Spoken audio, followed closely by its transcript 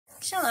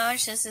Hello,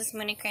 this is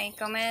Monica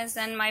Gomez,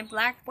 and my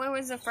black boy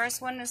was the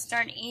first one to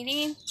start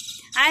eating.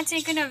 I had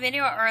taken a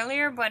video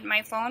earlier, but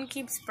my phone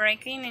keeps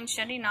breaking and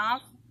shutting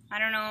off. I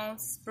don't know,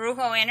 it's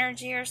Brujo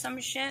energy or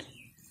some shit.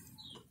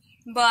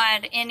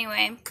 But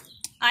anyway,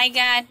 I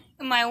got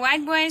my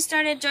white boy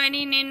started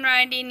joining in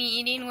right in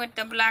eating with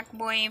the black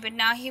boy, but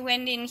now he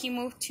went in, he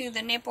moved to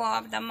the nipple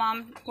of the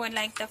mom with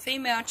like the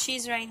female.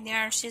 She's right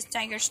there. She's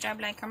tiger strap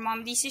like her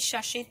mom. This is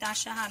Shashita.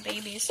 Shaha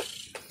babies.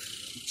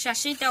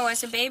 Shashita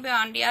was a baby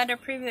on the other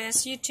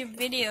previous YouTube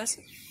videos,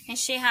 and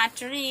she had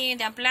three: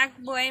 the black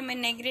boy, my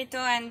negrito,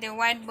 and the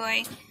white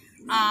boy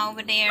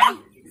over there.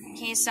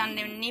 He's on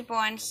the nipple,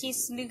 and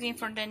he's looking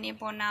for the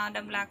nipple now,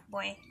 the black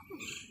boy.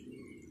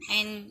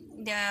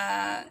 And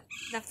the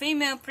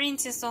female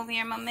princess over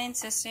here,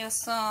 Momentus, she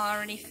also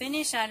already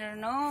finished. I don't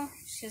know.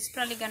 She's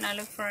probably gonna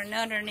look for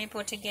another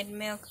nipple to get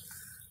milk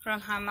from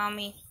her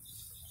mommy.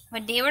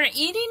 But they were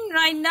eating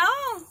right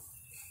now.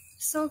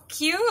 So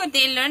cute.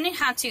 They're learning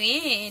how to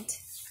eat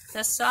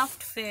the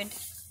soft food.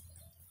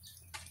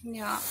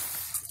 Yeah.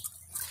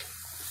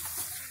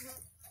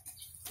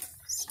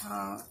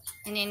 So,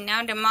 and then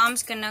now the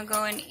mom's gonna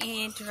go and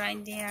eat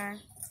right there.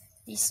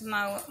 This is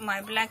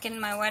my black and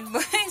my white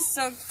boy.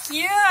 So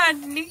cute.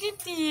 Look at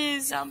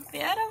this. So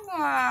beautiful.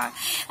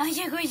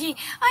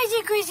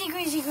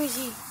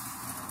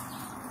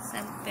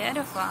 So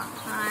beautiful.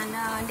 I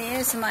know.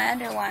 There's my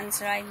other ones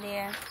right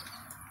there.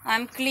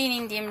 I'm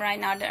cleaning them right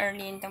now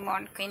early in the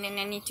morning, and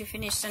I need to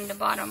finish on the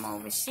bottom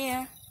over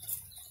here.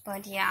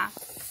 But yeah,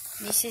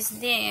 this is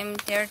them.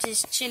 They're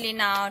just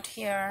chilling out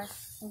here,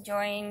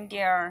 enjoying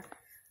their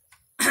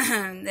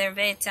their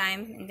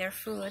bedtime and their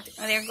food.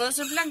 Oh, there goes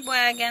the black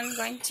boy again,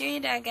 going to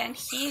eat again.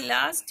 He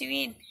loves to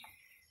eat.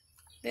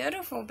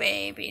 Beautiful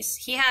babies.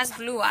 He has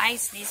blue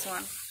eyes, this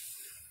one.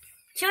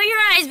 Show your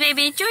eyes,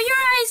 baby. Show your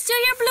eyes. Show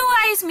your blue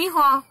eyes,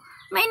 mijo.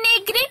 My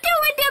negrito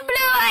with the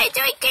blue eyes.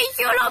 Ay, qué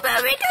chulo,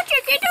 bebito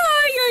chiquito.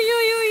 Ay.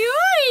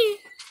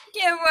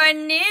 Qué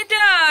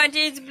bonito.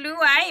 This blue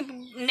eye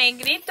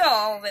negrito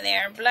over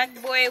there.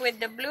 Black boy with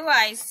the blue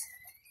eyes.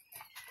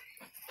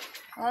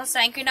 Well,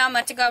 thank you now.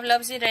 Much God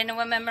loves you. I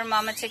remember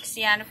Mama takes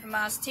the hand from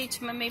us. Teach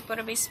me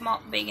to be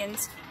small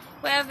biggins.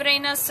 Wherever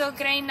so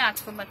great not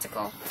for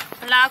Matico.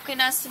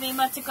 Allowing us to be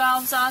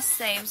Maticals our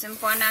saves and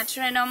for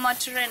natural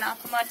much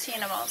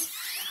animals.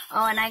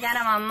 Oh, and I got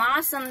a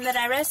mossum that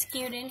I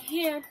rescued in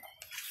here.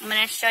 I'm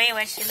going to show you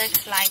what she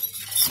looks like.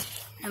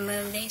 I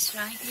move this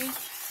right here.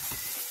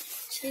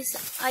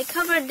 I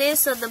covered this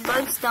so the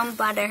bugs don't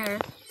bother her.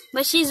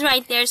 But she's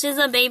right there. She's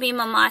a baby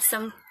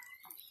mossum.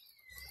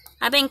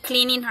 I've been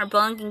cleaning her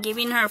bunk and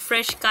giving her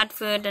fresh cat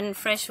food and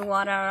fresh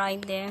water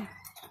right there.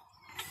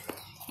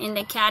 In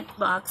the cat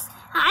box.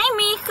 Hi,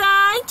 Mika.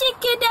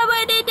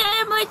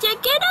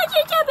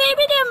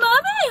 Baby, the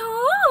mommy.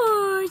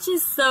 Oh,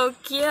 she's so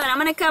cute. I'm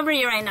gonna cover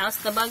you right now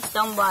so the bugs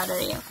don't bother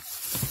you.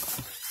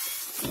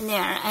 In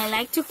there, I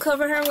like to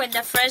cover her with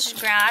the fresh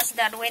grass.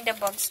 That way the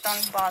bugs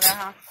don't bother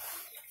her.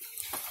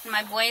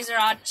 My boys are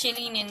all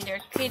chilling in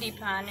their kitty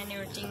pan and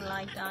everything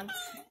like that.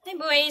 My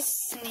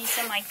boys, these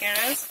are my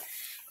girls.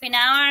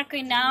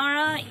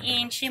 Quinaura,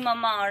 and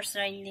Shimamars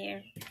right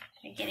there.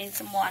 We're getting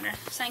some water.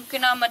 Thank you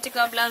now,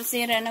 God loves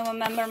you. And I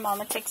remember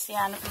Mama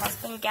Tixiana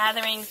must been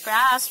gathering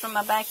grass from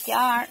my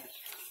backyard.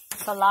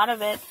 It's a lot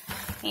of it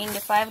in the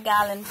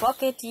 5-gallon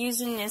bucket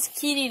using this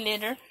kitty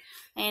litter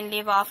and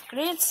live off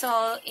grid.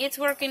 So it's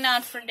working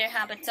out for their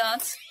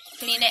habitats.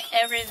 Clean it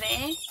every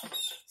day.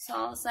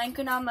 So thank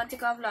you now,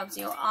 God loves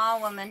you.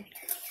 All women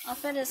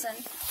of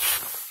Edison.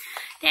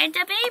 They're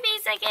the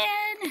babies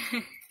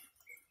again.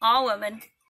 All women.